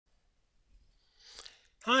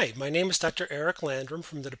Hi, my name is Dr. Eric Landrum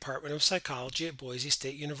from the Department of Psychology at Boise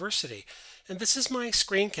State University, and this is my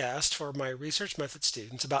screencast for my research method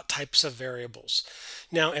students about types of variables.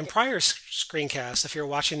 Now, in prior screencasts, if you're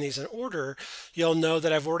watching these in order, you'll know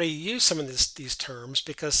that I've already used some of these terms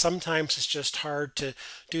because sometimes it's just hard to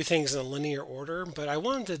do things in a linear order, but I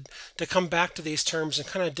wanted to come back to these terms and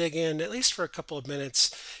kind of dig in, at least for a couple of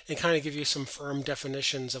minutes, and kind of give you some firm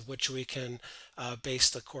definitions of which we can base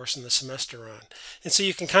the course in the semester on. And so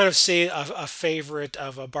you can kind of see a favorite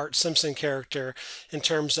of a Bart Simpson character in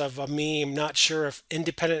terms of a meme, not sure if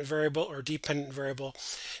independent variable or dependent variable.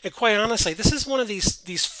 And quite honestly, this is one of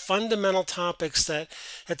these fundamental topics that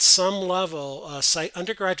at some level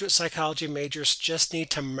undergraduate psychology majors just need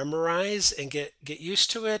to memorize and get used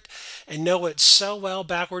to it and know it so well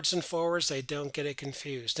backwards and forwards they don't get it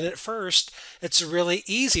confused. And at first, it's really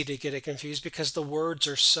easy to get it confused because the words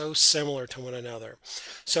are so similar to one another.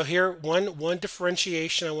 So here, one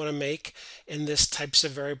differentiation I want to make in this types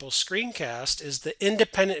of variable screencast is the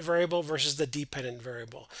independent variable versus the dependent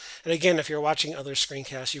variable. And again, if you're watching other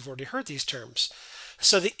screencasts, you've already heard these terms.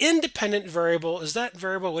 So the independent variable is that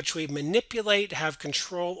variable which we manipulate, have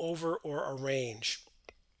control over, or arrange.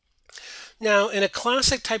 Now, in a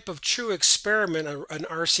classic type of true experiment, an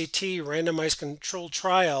RCT, randomized controlled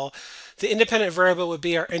trial, the independent variable would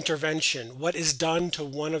be our intervention. What is done to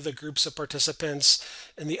one of the groups of participants,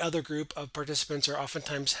 and the other group of participants are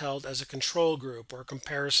oftentimes held as a control group or a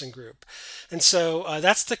comparison group. And so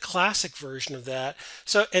that's the classic version of that.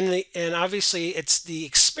 So, and obviously it's the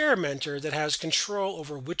experimenter that has control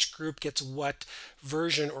over which group gets what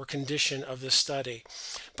version or condition of the study.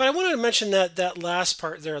 But I wanted to mention that last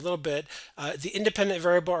part there a little bit. The independent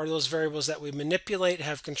variable are those variables that we manipulate,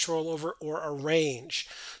 have control over, or arrange.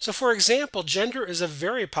 So for example, gender is a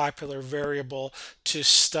very popular variable to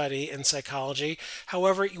study in psychology.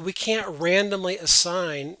 However, we can't randomly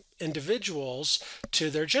assign individuals to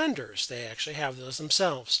their genders. They actually have those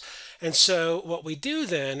themselves. And so what we do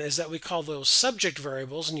then is that we call those subject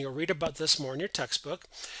variables, and you'll read about this more in your textbook.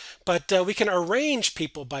 But we can arrange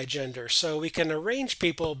people by gender. So we can arrange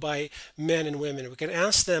people by men and women. We can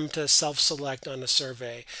ask them to self-select on a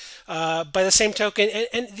survey. By the same token,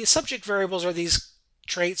 and the subject variables are these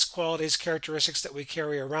traits, qualities, characteristics that we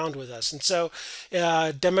carry around with us. And so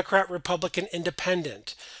Democrat, Republican,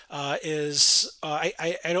 Independent is,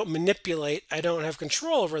 I don't manipulate, I don't have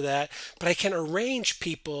control over that, but I can arrange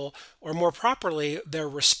people, or more properly, their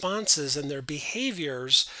responses and their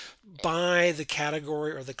behaviors by the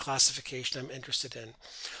category or the classification I'm interested in.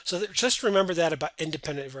 So just remember that about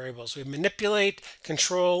independent variables. We manipulate,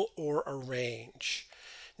 control, or arrange.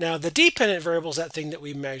 Now, the dependent variable is that thing that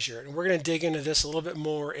we measure, and we're going to dig into this a little bit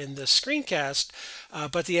more in the screencast,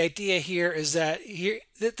 but the idea here is that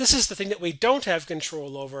this is the thing that we don't have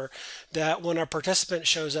control over, that when our participant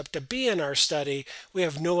shows up to be in our study, we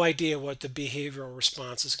have no idea what the behavioral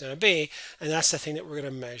response is going to be, and that's the thing that we're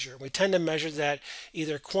going to measure. We tend to measure that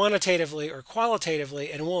either quantitatively or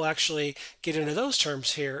qualitatively, and we'll actually get into those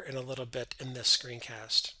terms here in a little bit in this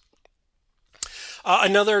screencast.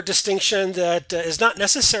 Another distinction that is not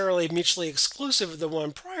necessarily mutually exclusive of the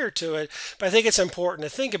one prior to it, but I think it's important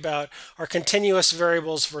to think about, are continuous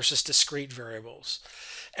variables versus discrete variables.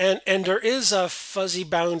 And there is a fuzzy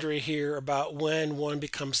boundary here about when one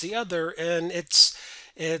becomes the other, and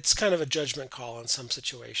it's kind of a judgment call in some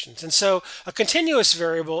situations. And so a continuous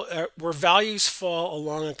variable where values fall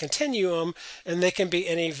along a continuum, and they can be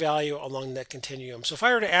any value along that continuum. So if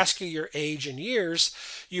I were to ask you your age in years,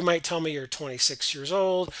 you might tell me you're 26 years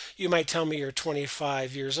old. You might tell me you're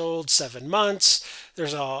 25 years old, 7 months.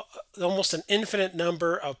 There's almost an infinite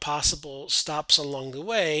number of possible stops along the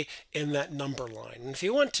way in that number line. And if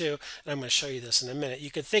you want to, and I'm going to show you this in a minute,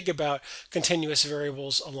 you could think about continuous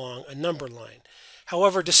variables along a number line.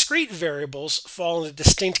 However, discrete variables fall into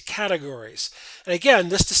distinct categories. And again,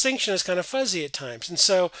 this distinction is kind of fuzzy at times. And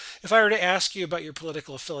so if I were to ask you about your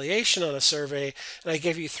political affiliation on a survey, and I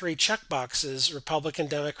give you 3 checkboxes, Republican,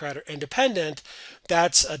 Democrat, or Independent,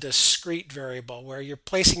 that's a discrete variable where you're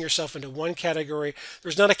placing yourself into one category.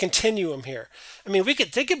 There's not a continuum here. I mean, we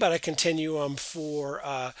could think about a continuum for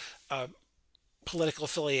political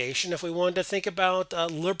affiliation if we wanted to think about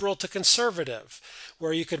liberal to conservative,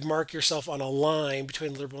 where you could mark yourself on a line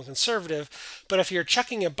between liberal and conservative. But if you're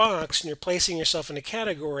checking a box and you're placing yourself in a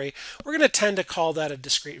category, we're going to tend to call that a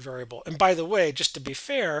discrete variable. And by the way, just to be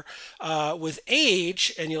fair, with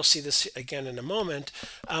age, and you'll see this again in a moment,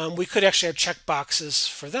 we could actually have check boxes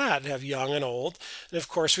for that, have young and old. And of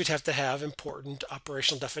course, we'd have to have important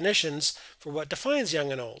operational definitions for what defines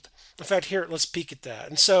young and old. In fact, here, let's peek at that.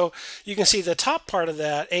 And so you can see the top top part of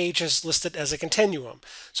that, age is listed as a continuum.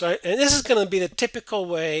 And this is going to be the typical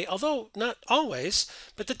way, although not always,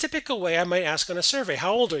 but the typical way I might ask on a survey,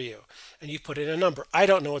 how old are you? And you put in a number. I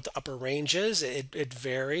don't know what the upper range is. It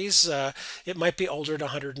varies. It might be older than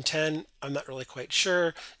 110. I'm not really quite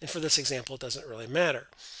sure. And for this example, it doesn't really matter.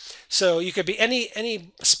 So you could be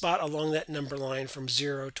any spot along that number line from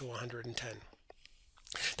 0 to 110.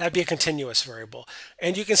 That'd be a continuous variable.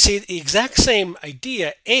 And you can see the exact same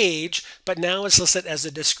idea, age, but now it's listed as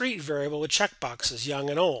a discrete variable with checkboxes, young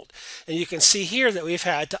and old. And you can see here that we've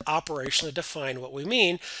had to operationally define what we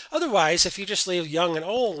mean. Otherwise, if you just leave young and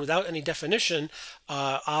old without any definition,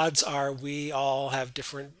 odds are we all have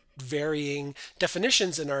different varying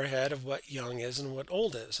definitions in our head of what young is and what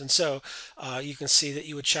old is. And so you can see that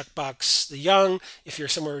you would checkbox the young if you're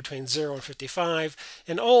somewhere between 0 and 55,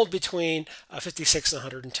 and old between 56 and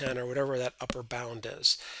 110, or whatever that upper bound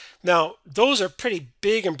is. Now, those are pretty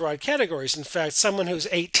big and broad categories. In fact, someone who's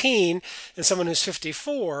 18 and someone who's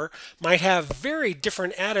 54 might have very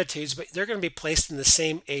different attitudes, but they're going to be placed in the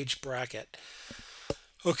same age bracket.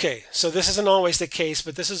 Okay, so this isn't always the case,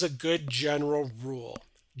 but this is a good general rule.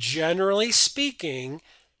 Generally speaking,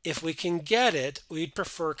 if we can get it, we'd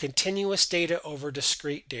prefer continuous data over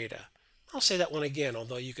discrete data. I'll say that one again,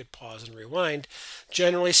 although you could pause and rewind.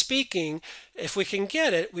 Generally speaking, if we can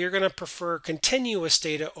get it, we are going to prefer continuous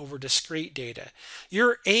data over discrete data.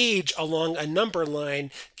 Your age along a number line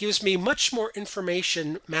gives me much more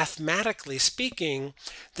information, mathematically speaking,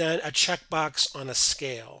 than a checkbox on a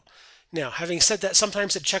scale. Now, having said that,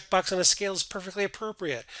 sometimes a checkbox on a scale is perfectly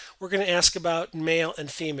appropriate. We're going to ask about male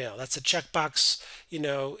and female. That's a checkbox,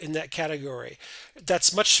 in that category.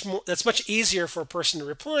 That's much easier for a person to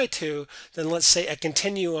reply to than, let's say, a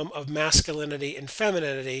continuum of masculinity and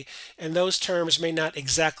femininity, and those terms may not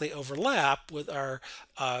exactly overlap with our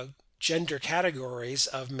gender categories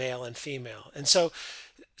of male and female. And so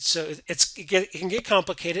it can get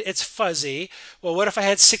complicated. It's fuzzy. Well, what if I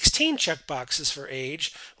had 16 checkboxes for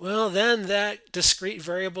age? Well, then that discrete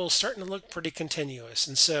variable is starting to look pretty continuous.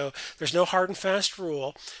 And so there's no hard and fast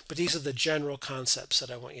rule, but these are the general concepts that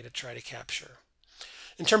I want you to try to capture.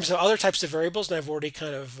 In terms of other types of variables, and I've already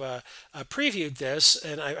kind of previewed this,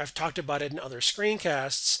 and I've talked about it in other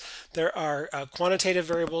screencasts, there are quantitative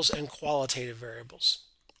variables and qualitative variables.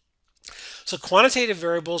 So quantitative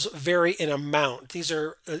variables vary in amount. These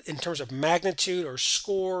are in terms of magnitude or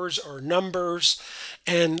scores or numbers.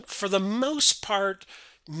 And for the most part,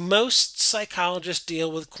 most psychologists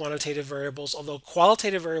deal with quantitative variables, although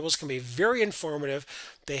qualitative variables can be very informative.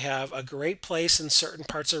 They have a great place in certain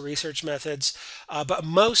parts of research methods, but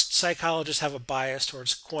most psychologists have a bias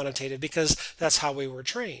towards quantitative because that's how we were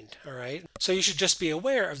trained, all right? So you should just be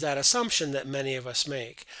aware of that assumption that many of us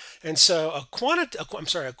make. And so a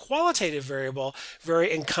qualitative variable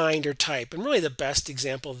vary in kind or type, and really the best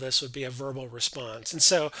example of this would be a verbal response. And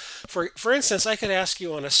so, for instance, I could ask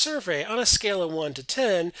you on a survey, on a scale of 1 to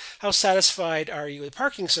 10, how satisfied are you with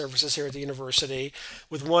parking services here at the university,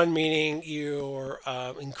 with 1 meaning you're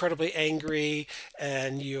incredibly angry,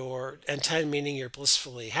 and 10 meaning you're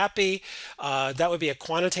blissfully happy. That would be a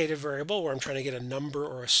quantitative variable where I'm trying to get a number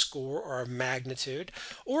or a score or a magnitude.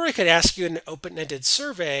 Or I could ask you in an open-ended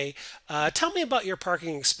survey, tell me about your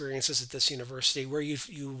parking experiences at this university, where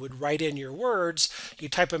you would write in your words, you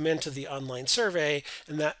type them into the online survey,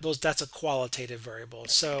 and that's a qualitative variable.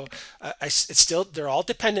 So they're all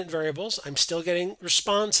dependent variables. I'm still getting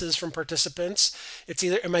responses from participants. It's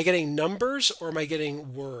either am I getting numbers or am I getting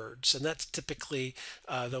words, and that's typically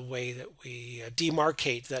the way that we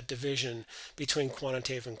demarcate that division between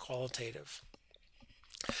quantitative and qualitative.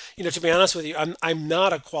 To be honest with you, I'm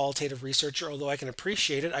not a qualitative researcher, although I can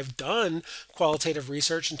appreciate it. I've done qualitative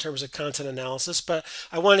research in terms of content analysis, but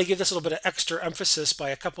I want to give this a little bit of extra emphasis by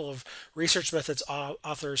a couple of research methods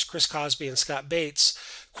authors, Chris Cosby and Scott Bates.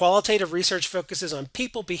 Qualitative research focuses on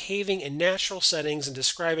people behaving in natural settings and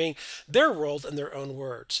describing their world in their own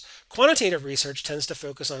words. Quantitative research tends to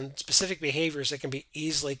focus on specific behaviors that can be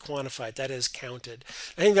easily quantified, that is, counted.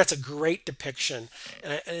 I think that's a great depiction,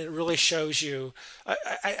 and it really shows you.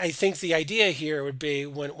 I think the idea here would be,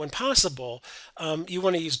 when possible, you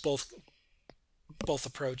want to use both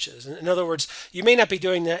approaches. In other words, you may not be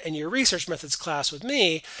doing that in your research methods class with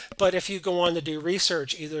me, but if you go on to do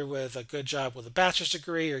research, either with a good job with a bachelor's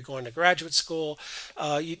degree or going to graduate school,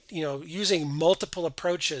 using multiple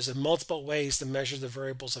approaches and multiple ways to measure the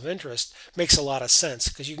variables of interest makes a lot of sense,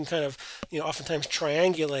 because you can kind of, oftentimes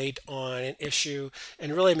triangulate on an issue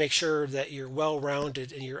and really make sure that you're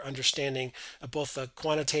well-rounded in your understanding of both the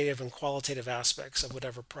quantitative and qualitative aspects of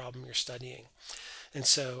whatever problem you're studying. And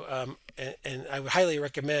so, and I would highly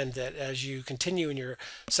recommend that as you continue in your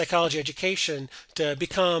psychology education to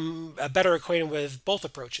become better acquainted with both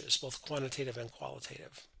approaches, both quantitative and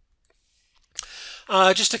qualitative.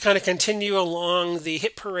 Just to kind of continue along the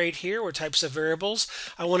hit parade here with types of variables,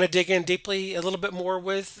 I want to dig in deeply a little bit more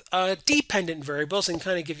with dependent variables and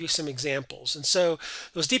kind of give you some examples. And so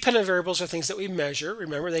those dependent variables are things that we measure.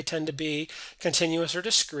 Remember, they tend to be continuous or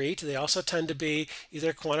discrete. They also tend to be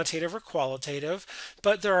either quantitative or qualitative.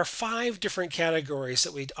 But there are 5 different categories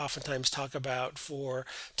that we oftentimes talk about for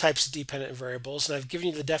types of dependent variables. And I've given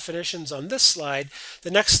you the definitions on this slide.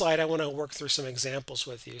 The next slide, I want to work through some examples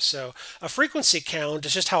with you. So a frequency count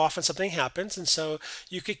is just how often something happens, and so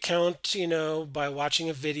you could count, by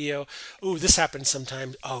watching a video. Ooh, this happens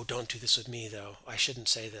sometimes. Oh, don't do this with me though. I shouldn't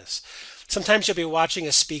say this. Sometimes you'll be watching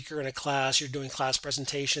a speaker in a class, you're doing class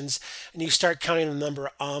presentations, and you start counting the number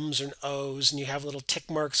of ums and ohs, and you have little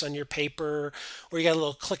tick marks on your paper, or you got a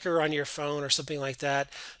little clicker on your phone or something like that.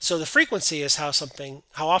 So the frequency is how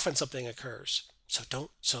often something occurs.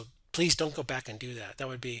 So please don't go back and do that. That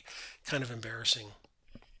would be kind of embarrassing.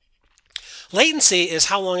 Latency is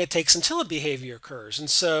how long it takes until a behavior occurs. And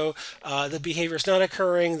so the behavior is not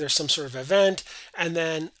occurring, there's some sort of event, and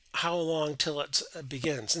then how long till it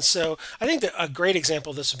begins. And so I think that a great example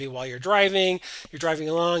of this would be while you're driving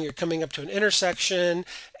along, you're coming up to an intersection,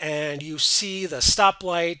 and you see the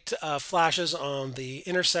stoplight flashes on the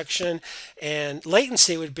intersection, and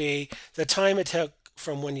latency would be the time it took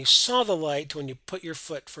from when you saw the light to when you put your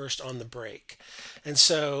foot first on the brake. And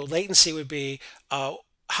so latency would be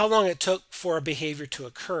how long it took for a behavior to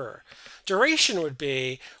occur. Duration would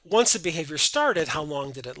be once the behavior started, how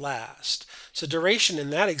long did it last? So duration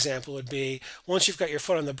in that example would be once you've got your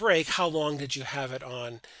foot on the brake, how long did you have it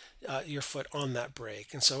on your foot on that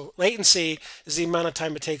brake? And so latency is the amount of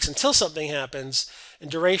time it takes until something happens, and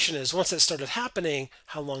duration is once it started happening,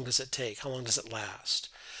 how long does it take? How long does it last?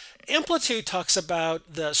 Amplitude talks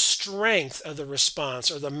about the strength of the response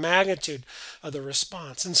or the magnitude of the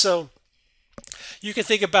response. And so you can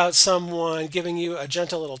think about someone giving you a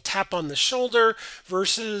gentle little tap on the shoulder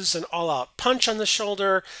versus an all-out punch on the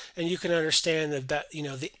shoulder, and you can understand that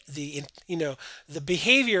the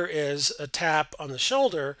behavior is a tap on the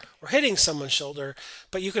shoulder or hitting someone's shoulder,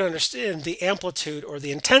 but you can understand the amplitude or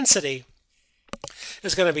the intensity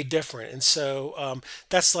is going to be different. And so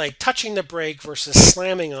that's like touching the brake versus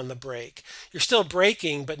slamming on the brake. You're still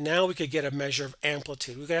braking, but now we could get a measure of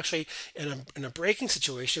amplitude. We could actually, in a braking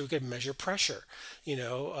situation, we could measure pressure,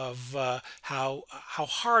 of how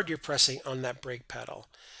hard you're pressing on that brake pedal.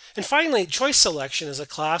 And finally, choice selection is a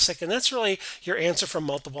classic, and that's really your answer from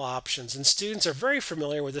multiple options. And students are very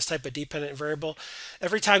familiar with this type of dependent variable.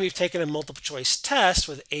 Every time you've taken a multiple choice test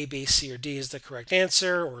with A, B, C, or D is the correct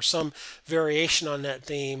answer, or some variation on that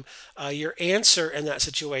theme, your answer in that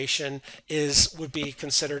situation would be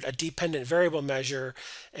considered a dependent variable measure.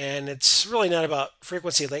 And it's really not about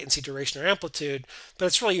frequency, latency, duration, or amplitude, but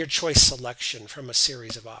it's really your choice selection from a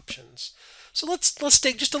series of options. So let's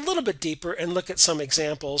dig just a little bit deeper and look at some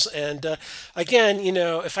examples. And again,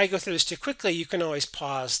 if I go through this too quickly, you can always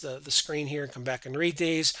pause the screen here and come back and read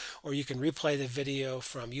these, or you can replay the video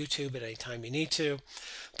from YouTube at any time you need to.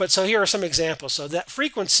 But so here are some examples. So that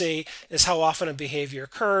frequency is how often a behavior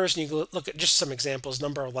occurs, and you can look at just some examples,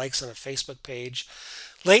 number of likes on a Facebook page.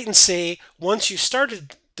 Latency, once you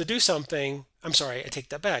started to do something, I'm sorry, I take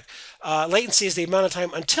that back. Latency is the amount of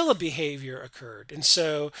time until a behavior occurred. And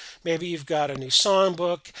so maybe you've got a new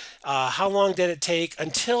songbook. How long did it take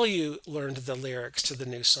until you learned the lyrics to the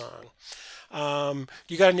new song?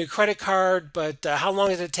 You got a new credit card, but how long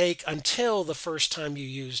did it take until the first time you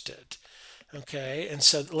used it? Okay, and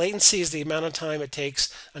so latency is the amount of time it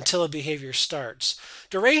takes until a behavior starts.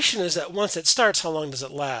 Duration is that once it starts, how long does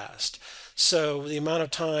it last? So the amount of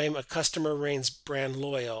time a customer remains brand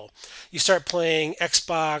loyal. You start playing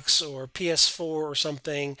Xbox or PS4 or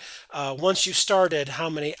something. Once you started, how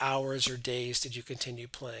many hours or days did you continue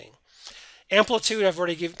playing? Amplitude, I've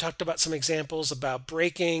already talked about some examples about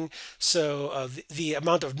braking. So the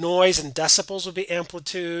amount of noise in decibels would be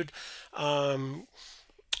amplitude.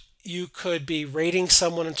 You could be rating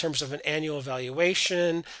someone in terms of an annual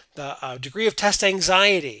evaluation, the degree of test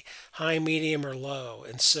anxiety, high, medium, or low.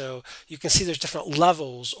 And so you can see there's different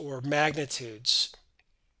levels or magnitudes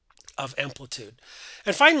of amplitude.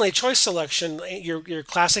 And finally, choice selection, your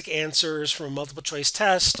classic answers from a multiple choice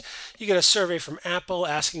test. You get a survey from Apple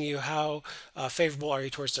asking you how favorable are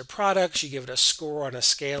you towards their products. You give it a score on a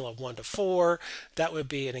scale of 1 to 4. That would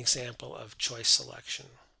be an example of choice selection.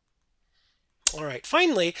 All right,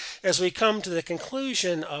 finally, as we come to the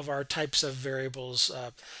conclusion of our types of variables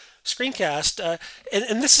screencast,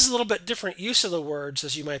 and this is a little bit different use of the words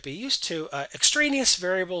as you might be used to, extraneous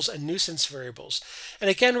variables and nuisance variables. And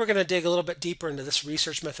again, we're going to dig a little bit deeper into this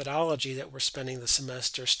research methodology that we're spending the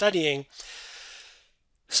semester studying.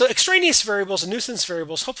 So extraneous variables and nuisance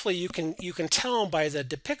variables, hopefully you can tell by the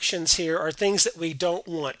depictions here, are things that we don't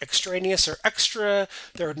want. Extraneous are extra,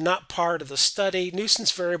 they're not part of the study.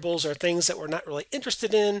 Nuisance variables are things that we're not really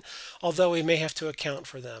interested in, although we may have to account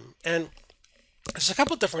for them. And there's a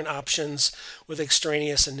couple different options with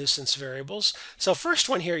extraneous and nuisance variables. So first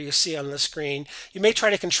one here you see on the screen, you may try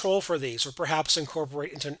to control for these or perhaps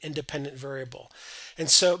incorporate into an independent variable. And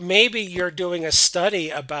so maybe you're doing a study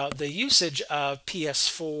about the usage of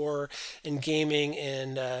PS4 in gaming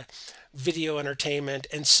and video entertainment.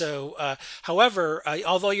 And so, however,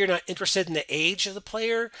 although you're not interested in the age of the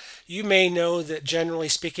player, you may know that generally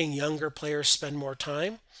speaking, younger players spend more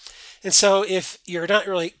time. And so if you're not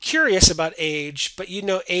really curious about age, but you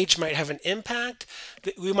know age might have an impact,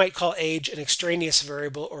 we might call age an extraneous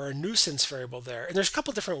variable or a nuisance variable there. And there's a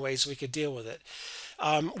couple different ways we could deal with it.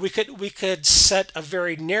 We could set a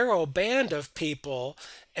very narrow band of people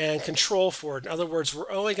and control for it. In other words, we're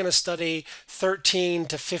only going to study 13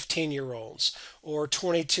 to 15-year-olds or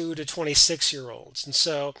 22 to 26-year-olds. And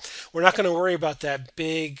so we're not going to worry about that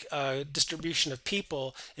big distribution of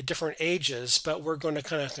people at different ages, but we're going to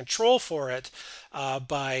kind of control for it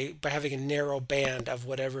by having a narrow band of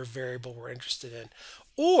whatever variable we're interested in.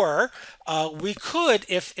 Or we could,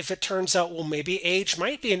 if it turns out, well, maybe age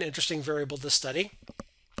might be an interesting variable to study,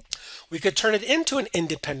 we could turn it into an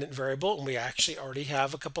independent variable, and we actually already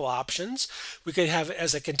have a couple options. We could have it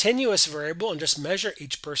as a continuous variable and just measure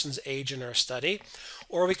each person's age in our study.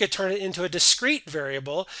 Or we could turn it into a discrete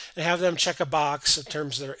variable and have them check a box in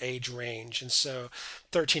terms of their age range. And so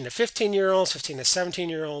 13 to 15-year-olds, 15 to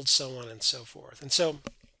 17-year-olds, so on and so forth. And so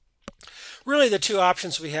really the two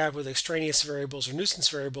options we have with extraneous variables or nuisance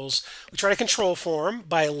variables, we try to control for them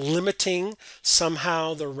by limiting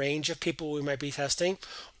somehow the range of people we might be testing,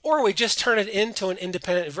 or we just turn it into an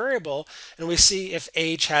independent variable and we see if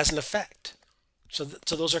age has an effect. So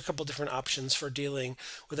those are a couple different options for dealing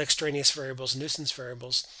with extraneous variables and nuisance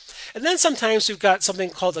variables. And then sometimes we've got something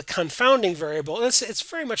called a confounding variable. It's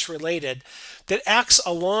very much related, that acts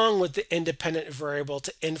along with the independent variable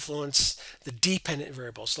to influence the dependent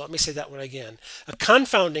variable. So let me say that one again. A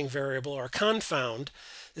confounding variable, or a confound,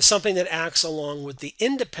 is something that acts along with the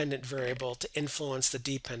independent variable to influence the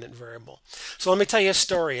dependent variable. So let me tell you a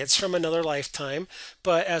story. It's from another lifetime,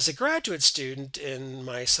 but as a graduate student in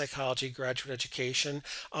my psychology graduate education,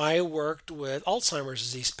 I worked with Alzheimer's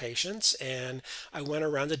disease patients, and I went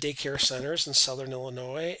around the daycare centers in Southern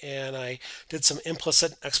Illinois, and I did some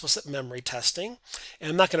implicit and explicit memory testing. And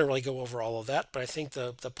I'm not going to really go over all of that, but I think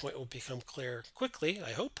the point will become clear quickly,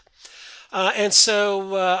 I hope. And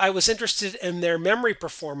so I was interested in their memory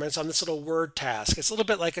performance on this little word task. It's a little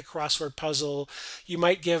bit like a crossword puzzle. You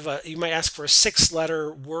might ask for a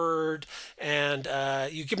 6-letter word, and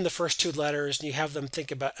you give them the first 2 letters, and you have them think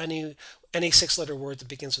about any 6-letter word that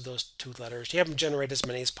begins with those 2 letters. You have them generate as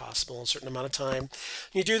many as possible in a certain amount of time.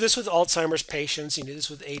 You do this with Alzheimer's patients. You do this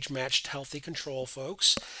with age-matched healthy control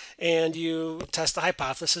folks. And you test the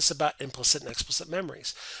hypothesis about implicit and explicit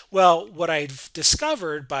memories. Well, what I've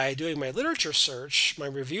discovered by doing my literature search, my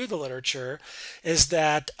review of the literature, is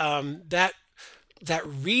that that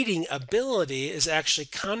reading ability is actually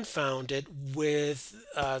confounded with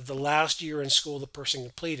the last year in school the person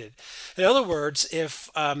completed. In other words,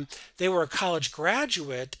 if they were a college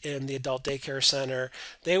graduate in the adult daycare center,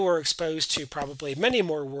 they were exposed to probably many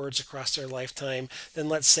more words across their lifetime than,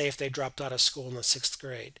 let's say, if they dropped out of school in the 6th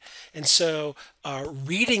grade. And so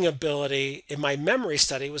reading ability in my memory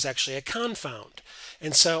study was actually a confound.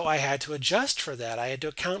 And so I had to adjust for that. I had to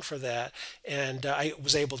account for that. And I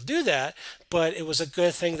was able to do that. But it was a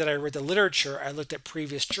good thing that I read the literature. I looked at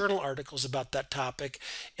previous journal articles about that topic.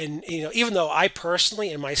 And, even though I personally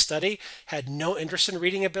in my study had no interest in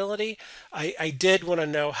reading ability, I did want to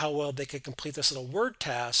know how well they could complete this little word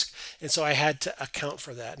task. And so I had to account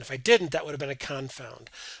for that. And if I didn't, that would have been a confound.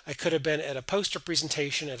 I could have been at a poster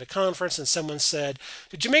presentation at a conference and someone said,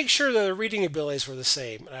 "Did you make sure the reading abilities were the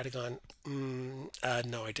same?" And I'd have gone,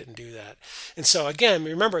 no, I didn't do that. And so again,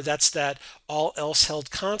 remember, that's that all else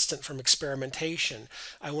held constant from experimentation.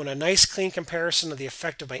 I want a nice clean comparison of the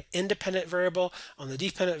effect of my independent variable on the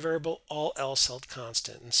dependent variable, all else held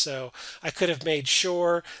constant. And so I could have made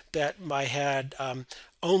sure that I had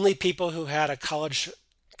only people who had a college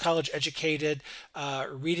college educated,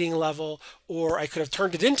 reading level, or I could have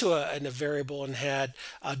turned it into a variable and had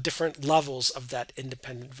different levels of that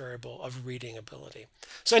independent variable of reading ability.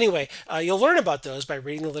 So anyway, you'll learn about those by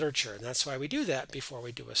reading the literature, and that's why we do that before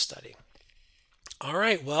we do a study. All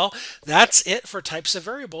right, well, that's it for types of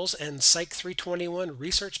variables and Psych 321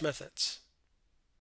 research methods.